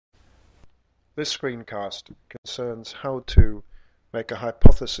This screencast concerns how to make a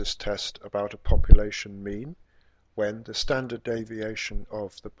hypothesis test about a population mean when the standard deviation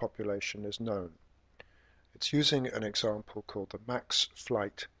of the population is known. It's using an example called the max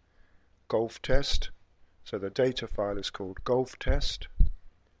flight golf test. So the data file is called golf test,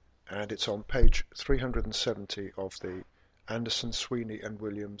 and it's on page 370 of the Anderson, Sweeney and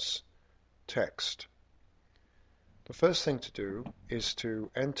Williams text. The first thing to do is to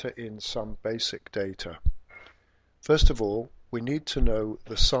enter in some basic data. First of all, we need to know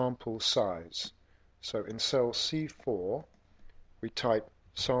the sample size. So in cell C4, we type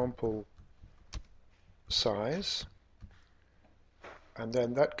sample size, and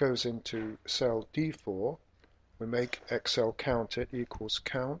then that goes into cell D4. We make Excel count it equals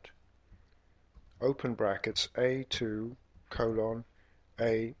count, open brackets A2 colon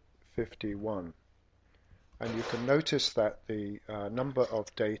A51. And you can notice that the number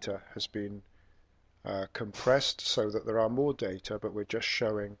of data has been compressed so that there are more data, but we're just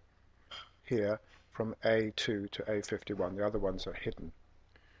showing here from A2 to A51. The other ones are hidden.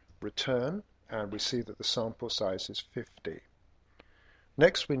 Return, and we see that the sample size is 50.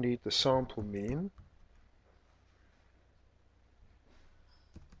 Next we need the sample mean.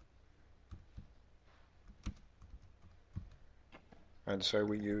 And so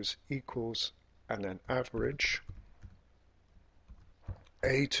we use equals and then average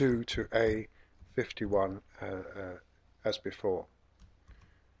A2 to A51 as before.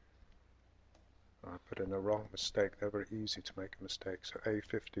 I put in a wrong mistake. They're very easy to make a mistake. So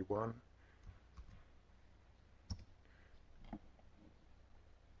A51.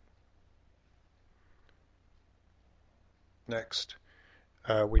 Next,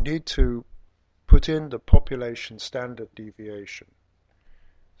 we need to put in the population standard deviation.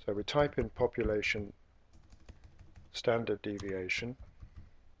 So we type in population standard deviation.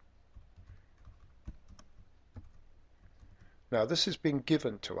 Now this is being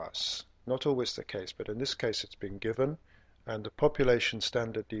given to us, not always the case, but in this case it's been given, and the population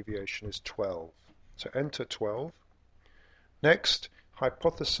standard deviation is 12. So enter 12. Next,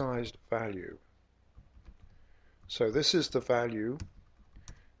 hypothesized value. So this is the value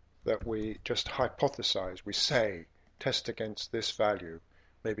that we just hypothesize. We say, test against this value.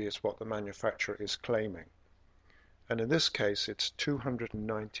 Maybe it's what the manufacturer is claiming. And in this case, it's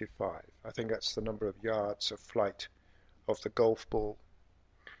 295. I think that's the number of yards of flight of the golf ball.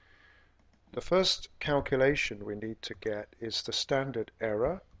 The first calculation we need to get is the standard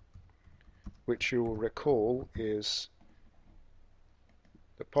error, which you will recall is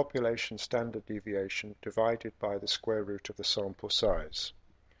the population standard deviation divided by the square root of the sample size.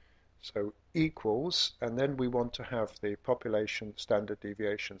 So equals, and then we want to have the population standard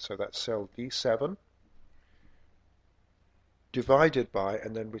deviation, so that's cell D7, divided by,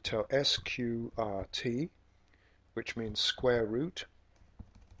 and then we tell SQRT, which means square root.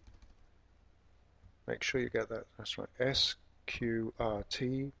 Make sure you get that, that's right,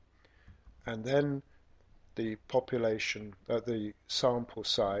 SQRT, and then the population, the sample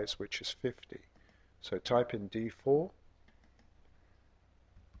size, which is 50. So type in D4,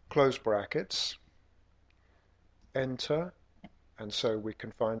 close brackets, enter, and so we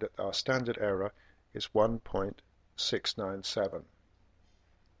can find that our standard error is 1.697.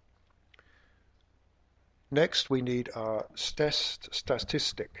 Next we need our test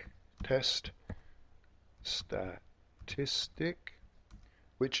statistic,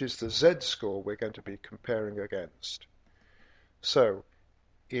 which is the z-score we're going to be comparing against. So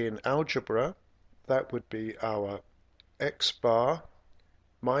in algebra, that would be our x bar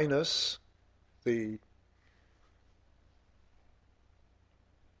minus the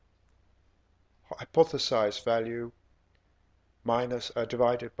hypothesized value minus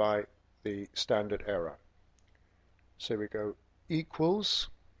divided by the standard error. So we go equals,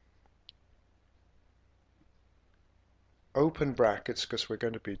 open brackets because we're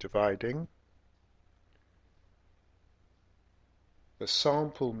going to be dividing, the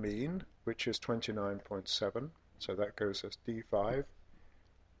sample mean, which is 29.7, so that goes as D5,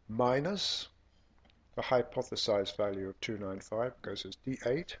 minus the hypothesized value of 295, goes as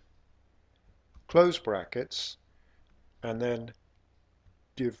D8, close brackets, and then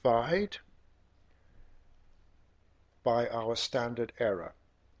divide by our standard error,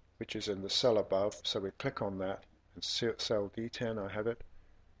 which is in the cell above. So we click on that, and cell D10, I have it,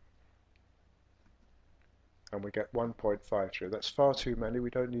 and we get 1.53. That's far too many. We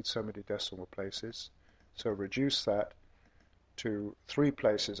don't need so many decimal places. So reduce that to 3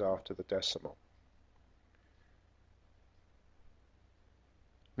 places after the decimal.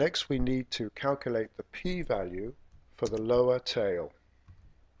 Next we need to calculate the p-value for the lower tail.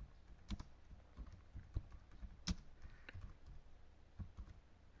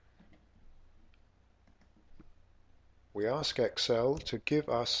 we ask Excel to give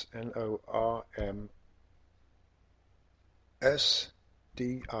us NORMSDIS,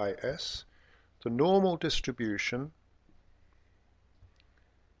 the normal distribution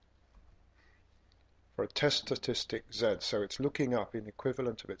for a test statistic Z. So it's looking up in the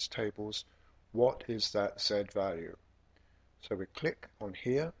equivalent of its tables, what is that Z value? So we click on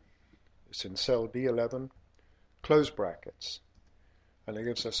here, it's in cell D11, close brackets, and it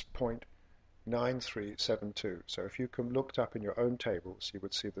gives us 0.9372. So if you looked up in your own tables, you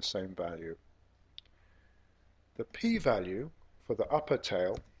would see the same value. The p-value for the upper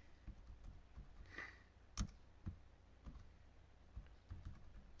tail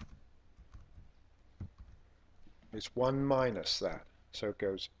is 1 minus that. So it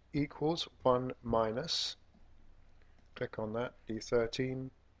goes equals 1 minus, click on that, D13,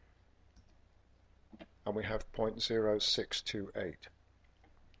 and we have 0.0628.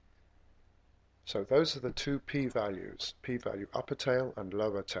 So those are the two p-values, p-value upper tail and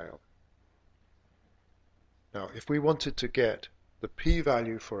lower tail. Now if we wanted to get the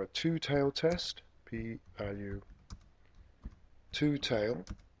p-value for a two-tail test, p-value two-tail,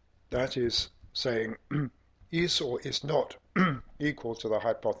 that is saying is or is not equal to the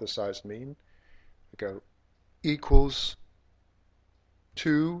hypothesized mean, we go equals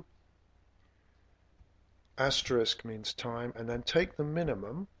 2 asterisk means time, and then take the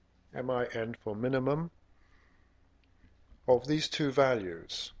minimum, min for minimum, of these two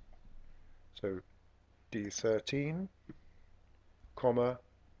values. So D13, comma,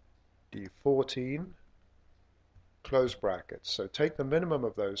 D14, close brackets. So take the minimum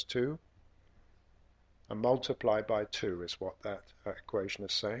of those two and multiply by 2 is what that equation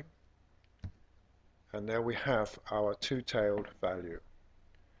is saying. And there we have our two-tailed value,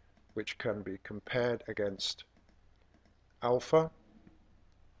 which can be compared against alpha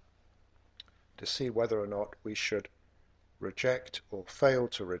to see whether or not we should reject or fail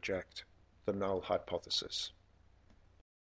to reject the null hypothesis.